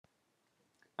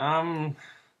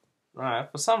Right.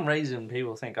 For some reason,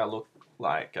 people think I look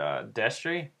like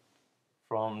Destrey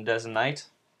from Designate.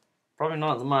 Probably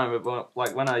not at the moment, but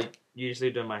like when I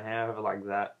usually do my hair over like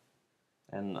that,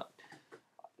 and I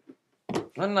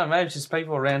don't know, maybe it's just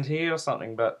people around here or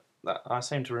something. But I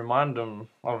seem to remind them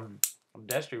of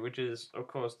Destrey, which is, of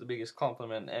course, the biggest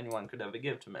compliment anyone could ever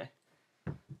give to me,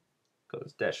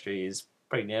 because Destrey is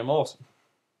pretty damn awesome.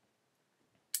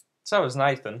 So is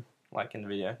Nathan, like in the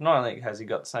video. Not only has he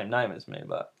got the same name as me,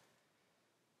 but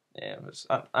yeah,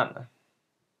 I don't know.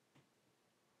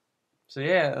 So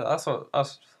yeah, I thought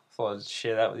I'd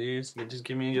share that with you. So just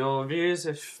give me your views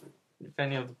if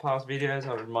any of the past videos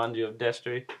I remind you of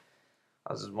Destrey.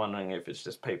 I was just wondering if it's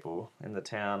just people in the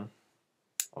town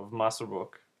of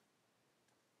Muswellbrook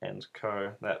and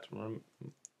co that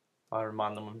I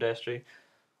remind them of Destrey,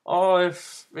 or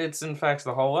if it's in fact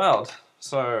the whole world.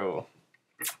 So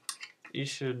you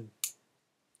should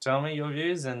tell me your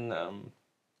views, and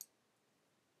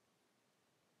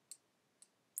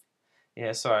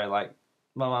yeah, sorry, like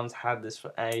my mum's had this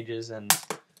for ages, and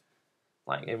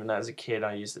like even as a kid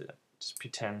I used to just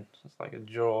pretend it's like a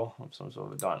jaw of some sort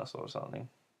of a dinosaur or something.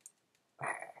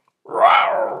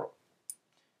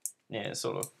 Yeah,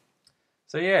 sort of.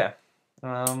 So yeah,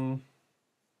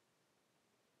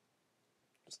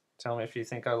 just tell me if you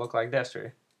think I look like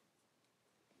Destrey.